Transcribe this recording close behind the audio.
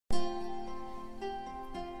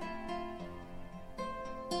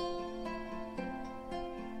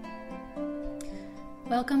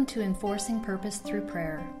Welcome to Enforcing Purpose Through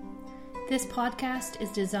Prayer. This podcast is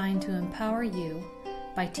designed to empower you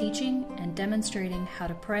by teaching and demonstrating how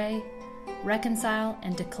to pray, reconcile,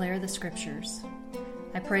 and declare the Scriptures.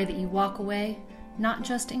 I pray that you walk away not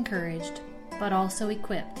just encouraged, but also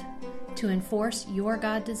equipped to enforce your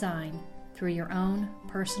God design through your own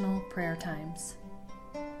personal prayer times.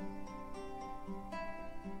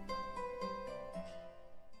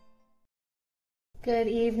 Good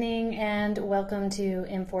evening and welcome to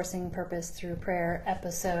Enforcing Purpose Through Prayer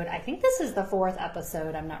episode. I think this is the fourth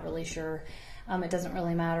episode. I'm not really sure. It doesn't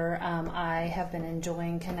really matter. I have been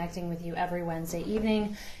enjoying connecting with you every Wednesday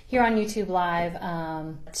evening here on YouTube Live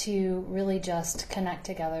to really just connect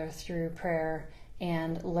together through prayer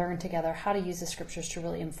and learn together how to use the Scriptures to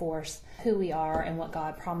really enforce who we are and what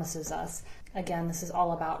God promises us. Again, this is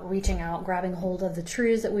all about reaching out, grabbing hold of the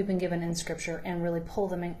truths that we've been given in Scripture and really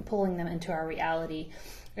pulling them into our reality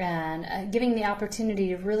and giving the opportunity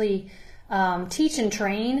to really teach and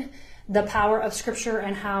train the power of Scripture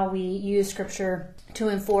and how we use Scripture to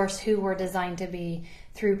enforce who we're designed to be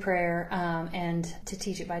through prayer and to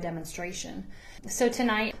teach it by demonstration. So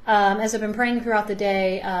tonight, as I've been praying throughout the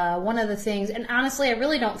day, one of the things, and honestly, I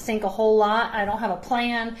really don't think a whole lot. I don't have a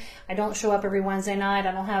plan. I don't show up every Wednesday night.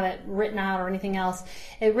 I don't have it written out or anything else.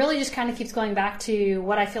 It really just kind of keeps going back to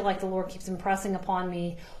what I feel like the Lord keeps impressing upon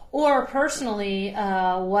me, or personally,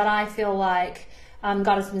 what I feel like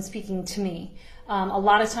God has been speaking to me. A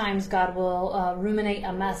lot of times God will ruminate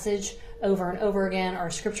a message over and over again, or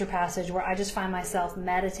a scripture passage where I just find myself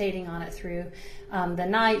meditating on it through the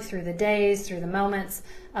night, through the days, through the moments,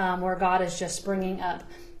 where God is just bringing up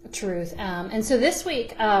truth. And so this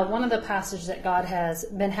week, one of the passages that God has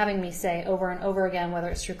been having me say over and over again, whether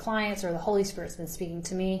it's through clients or the Holy Spirit's been speaking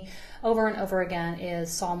to me over and over again,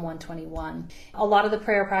 is Psalm 121. A lot of the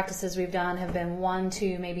prayer practices we've done have been 1,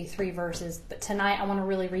 2, maybe 3 verses, but tonight I want to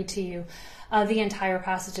really read to you the entire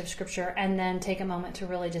passage of Scripture and then take a moment to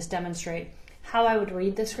really just demonstrate how I would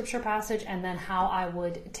read the Scripture passage and then how I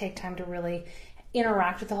would take time to really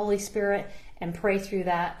interact with the Holy Spirit and pray through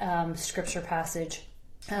that Scripture passage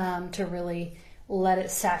to really let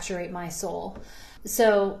it saturate my soul.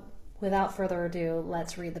 So without further ado,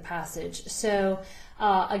 let's read the passage. So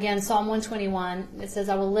again, Psalm 121, it says,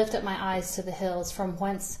 I will lift up my eyes to the hills, from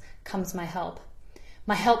whence comes my help.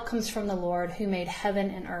 My help comes from the Lord who made heaven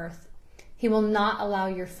and earth. He will not allow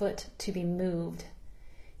your foot to be moved.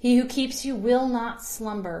 He who keeps you will not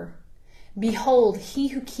slumber. Behold, he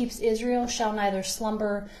who keeps Israel shall neither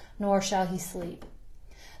slumber nor shall he sleep.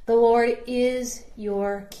 The Lord is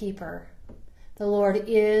your keeper. The Lord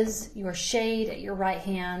is your shade at your right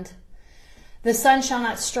hand. The sun shall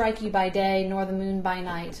not strike you by day, nor the moon by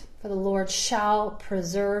night. For the Lord shall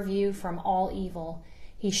preserve you from all evil.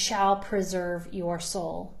 He shall preserve your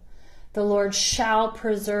soul. The Lord shall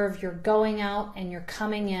preserve your going out and your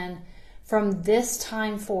coming in from this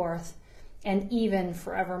time forth and even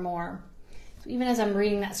forevermore. So even as I'm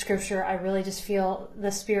reading that scripture, I really just feel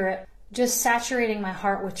the Spirit just saturating my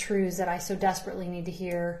heart with truths that I so desperately need to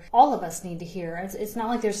hear. All of us need to hear. It's not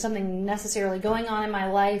like there's something necessarily going on in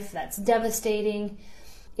my life that's devastating.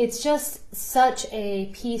 It's just such a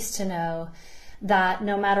peace to know that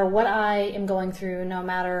no matter what I am going through, no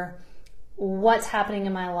matter what's happening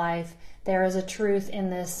in my life, there is a truth in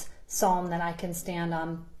this psalm that I can stand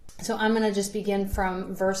on. So I'm going to just begin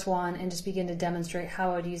from verse 1 and just begin to demonstrate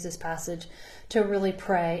how I would use this passage to really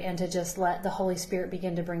pray and to just let the Holy Spirit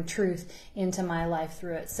begin to bring truth into my life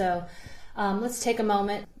through it. So let's take a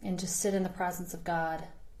moment and just sit in the presence of God.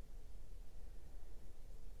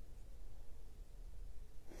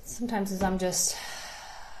 Sometimes as I'm just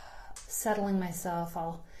settling myself,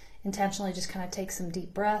 I'll intentionally just kind of take some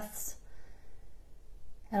deep breaths.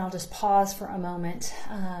 And I'll just pause for a moment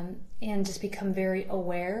and just become very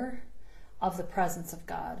aware of the presence of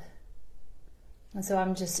God. And so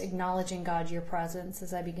I'm just acknowledging, God, your presence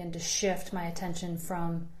as I begin to shift my attention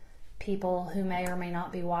from people who may or may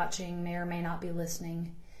not be watching, may or may not be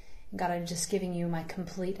listening. And God, I'm just giving you my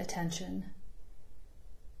complete attention.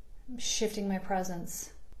 I'm shifting my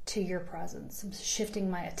presence to your presence. I'm shifting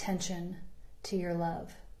my attention to your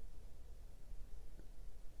love.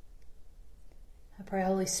 I pray,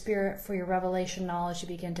 Holy Spirit, for your revelation knowledge to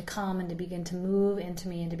begin to come and to begin to move into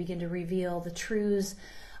me and to begin to reveal the truths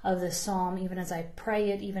of this psalm, even as I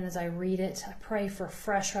pray it, even as I read it. I pray for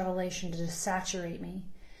fresh revelation to just saturate me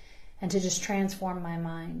and to just transform my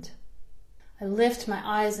mind. I lift my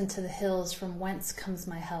eyes into the hills, from whence comes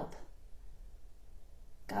my help.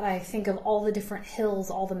 God, I think of all the different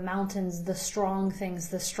hills, all the mountains, the strong things,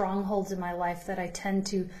 the strongholds in my life that I tend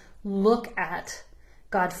to look at,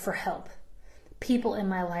 God, for help. People in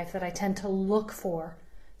my life that I tend to look for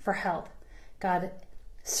for help. God,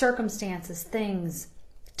 circumstances, things,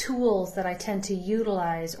 tools that I tend to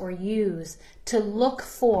utilize or use to look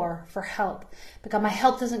for help. But God, my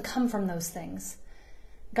help doesn't come from those things.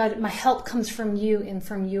 God, my help comes from you and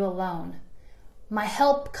from you alone. My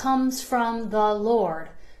help comes from the Lord,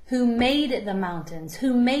 who made the mountains,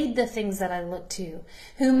 who made the things that I look to,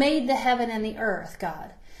 who made the heaven and the earth,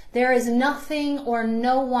 God. There is nothing or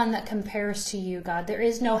no one that compares to you, God. There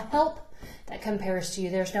is no help that compares to you.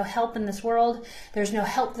 There's no help in this world. There's no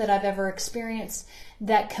help that I've ever experienced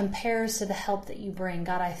that compares to the help that you bring.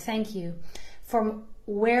 God, I thank you. From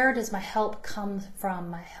where does my help come from?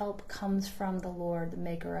 My help comes from the Lord, the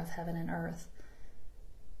maker of heaven and earth.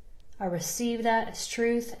 I receive that as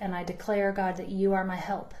truth, and I declare, God, that you are my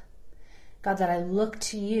help. God, that I look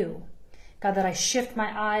to you. God, that I shift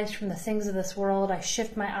my eyes from the things of this world. I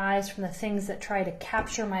shift my eyes from the things that try to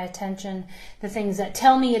capture my attention, the things that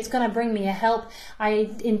tell me it's going to bring me a help. I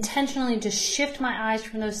intentionally just shift my eyes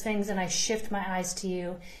from those things, and I shift my eyes to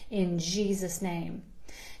you in Jesus' name.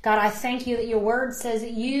 God, I thank you that your word says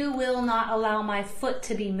that you will not allow my foot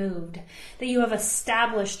to be moved, that you have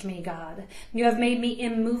established me, God. You have made me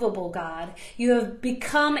immovable, God. You have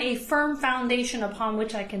become a firm foundation upon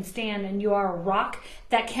which I can stand, and you are a rock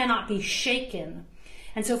that cannot be shaken.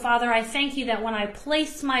 And so, Father, I thank you that when I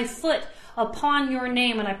place my foot upon your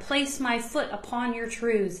name and I place my foot upon your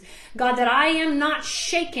truths, God, that I am not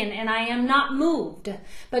shaken and I am not moved,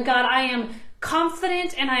 but God, I am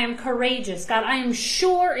confident and I am courageous. God, I am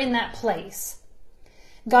sure in that place.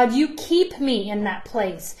 God, you keep me in that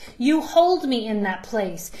place. You hold me in that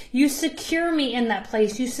place. You secure me in that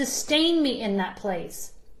place. You sustain me in that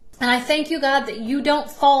place. And I thank you, God, that you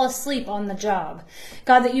don't fall asleep on the job.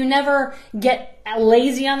 God, that you never get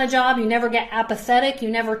lazy on the job. You never get apathetic.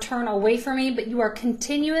 You never turn away from me, but you are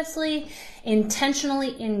continuously,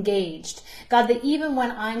 intentionally engaged. God, that even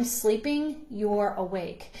when I'm sleeping, you're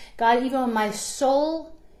awake. God, even when my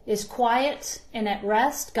soul is quiet and at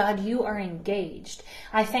rest, God, you are engaged.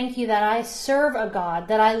 I thank you that I serve a God,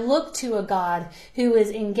 that I look to a God who is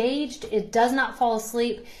engaged. It does not fall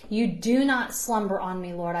asleep. You do not slumber on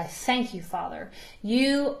me, Lord. I thank you, Father.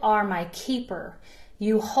 You are my keeper.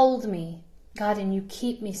 You hold me, God, and you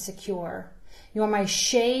keep me secure. You are my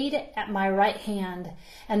shade at my right hand,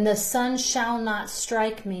 and the sun shall not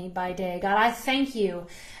strike me by day. God, I thank you,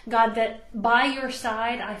 God, that by your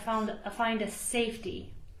side I find a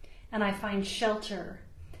safety, and I find shelter,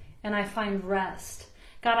 and I find rest.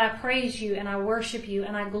 God, I praise you and I worship you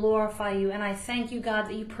and I glorify you, and I thank you, God,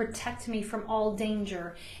 that you protect me from all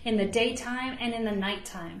danger in the daytime and in the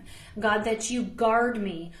nighttime. God, that you guard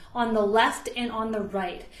me on the left and on the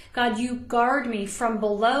right. God, you guard me from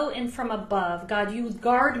below and from above. God, you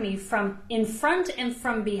guard me from in front and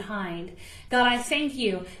from behind. God, I thank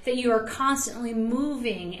you that you are constantly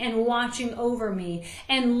moving and watching over me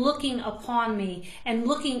and looking upon me and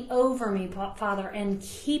looking over me, Father, and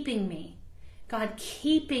keeping me. God,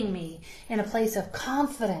 keeping me in a place of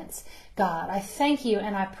confidence. God, I thank you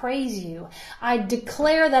and I praise you. I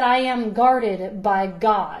declare that I am guarded by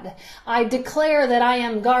God. I declare that I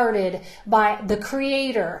am guarded by the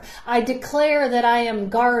Creator. I declare that I am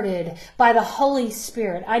guarded by the Holy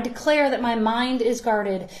Spirit. I declare that my mind is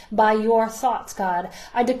guarded by your thoughts, God.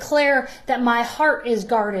 I declare that my heart is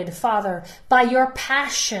guarded, Father, by your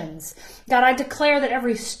passions. God, I declare that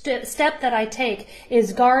every step that I take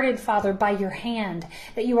is guarded, Father, by your hand,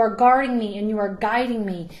 that you are guarding me and you are guiding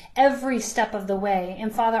me every step of the way.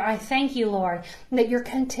 And Father, I thank you, Lord, that you're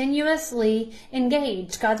continuously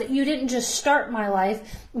engaged. God, that you didn't just start my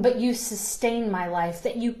life, but you sustain my life,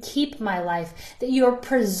 that you keep my life, that you are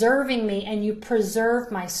preserving me and you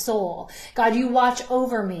preserve my soul. God, you watch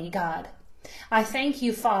over me, God. I thank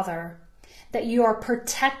you, Father, that you are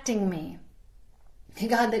protecting me.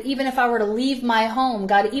 God, that even if I were to leave my home,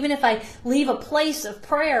 God, even if I leave a place of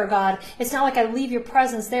prayer, God, it's not like I leave your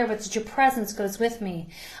presence there, but that your presence goes with me.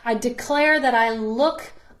 I declare that I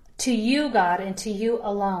look to you, God, and to you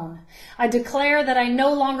alone. I declare that I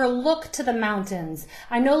no longer look to the mountains.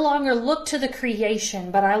 I no longer look to the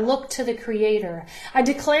creation, but I look to the Creator. I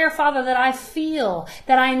declare, Father, that I feel,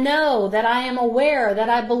 that I know, that I am aware, that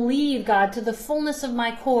I believe, God, to the fullness of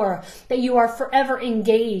my core, that you are forever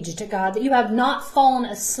engaged, God, that you have not fallen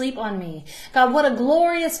asleep on me. God, what a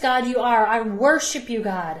glorious God you are. I worship you,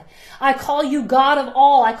 God. I call you God of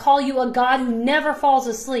all. I call you a God who never falls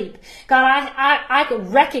asleep. God, I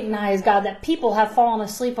recognize recognize, God, that people have fallen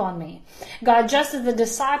asleep on me. God, just as the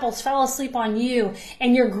disciples fell asleep on you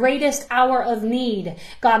in your greatest hour of need,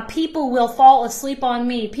 God, people will fall asleep on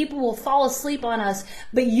me. People will fall asleep on us,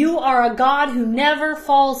 but you are a God who never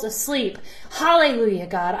falls asleep. Hallelujah,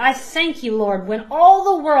 God. I thank you, Lord, when all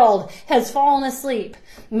the world has fallen asleep,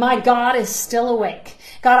 my God is still awake.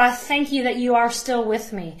 God, I thank you that you are still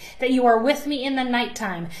with me, that you are with me in the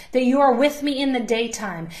nighttime, that you are with me in the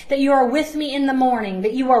daytime, that you are with me in the morning,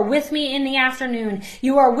 that you are with me in the afternoon,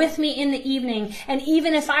 you are with me in the evening. And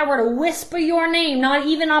even if I were to whisper your name, not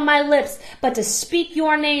even on my lips, but to speak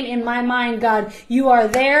your name in my mind, God, you are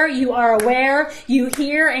there, you are aware, you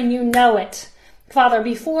hear, and you know it. Father,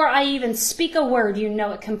 before I even speak a word, you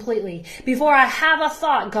know it completely. Before I have a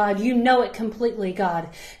thought, God, you know it completely, God.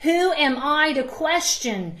 Who am I to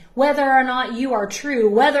question whether or not you are true,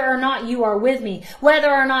 whether or not you are with me,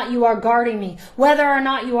 whether or not you are guarding me, whether or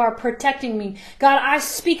not you are protecting me? God, I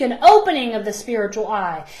speak an opening of the spiritual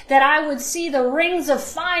eye, that I would see the rings of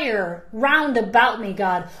fire round about me,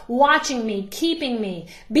 God, watching me, keeping me,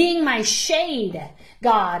 being my shade,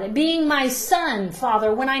 God, being my sun,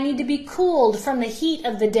 Father, when I need to be cooled from the heat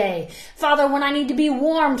of the day. Father, when I need to be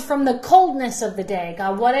warmed from the coldness of the day.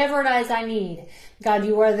 God, whatever it is I need, God,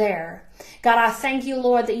 you are there. God, I thank you,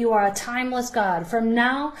 Lord, that you are a timeless God from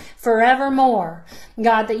now, forevermore.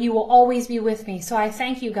 God, that you will always be with me. So I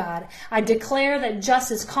thank you, God. I declare that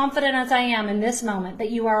just as confident as I am in this moment,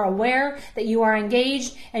 that you are aware, that you are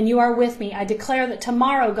engaged, and you are with me. I declare that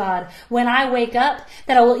tomorrow, God, when I wake up,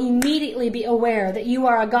 that I will immediately be aware that you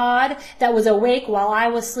are a God that was awake while I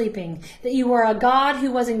was sleeping, that you are a God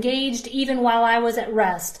who was engaged even while I was at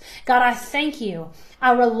rest. God, I thank you.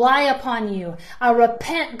 I rely upon you. I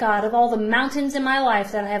repent, God, of all the mountains in my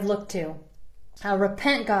life that I have looked to. I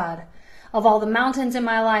repent, God, of all the mountains in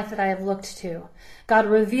my life that I have looked to. God,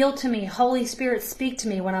 reveal to me, Holy Spirit, speak to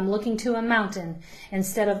me when I'm looking to a mountain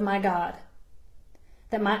instead of my God.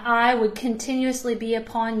 That my eye would continuously be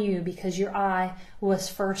upon you because your eye was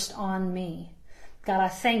first on me. God, I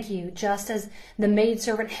thank you, just as the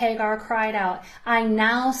maidservant Hagar cried out, I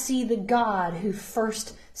now see the God who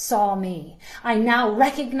first saw me. I now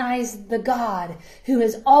recognize the God who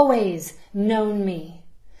has always known me.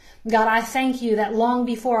 God, I thank you that long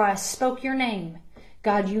before I spoke your name,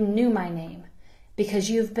 God, you knew my name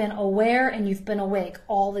because you've been aware and you've been awake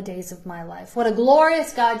all the days of my life. What a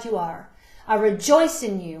glorious God you are. I rejoice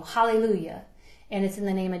in you. Hallelujah. And it's in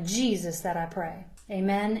the name of Jesus that I pray.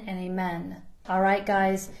 Amen and amen. All right,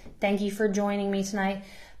 guys, thank you for joining me tonight.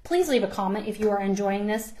 Please leave a comment if you are enjoying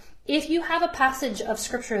this. If you have a passage of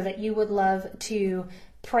scripture that you would love to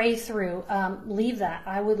pray through, leave that.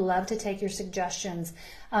 I would love to take your suggestions.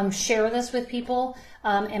 Share this with people,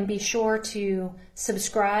 and be sure to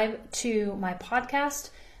subscribe to my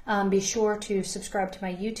podcast. Be sure to subscribe to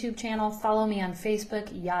my YouTube channel. Follow me on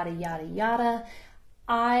Facebook, yada, yada, yada.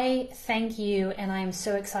 I thank you, and I am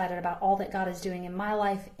so excited about all that God is doing in my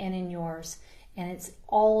life and in yours. And it's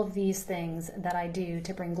all of these things that I do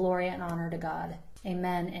to bring glory and honor to God.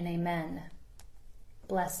 Amen and amen.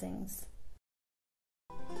 Blessings.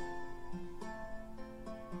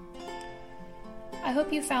 I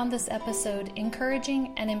hope you found this episode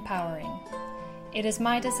encouraging and empowering. It is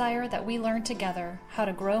my desire that we learn together how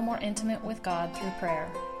to grow more intimate with God through prayer.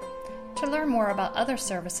 To learn more about other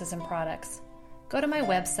services and products, go to my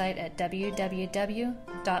website at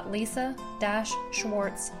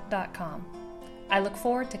www.lisa-schwartz.com. I look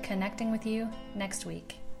forward to connecting with you next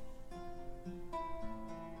week.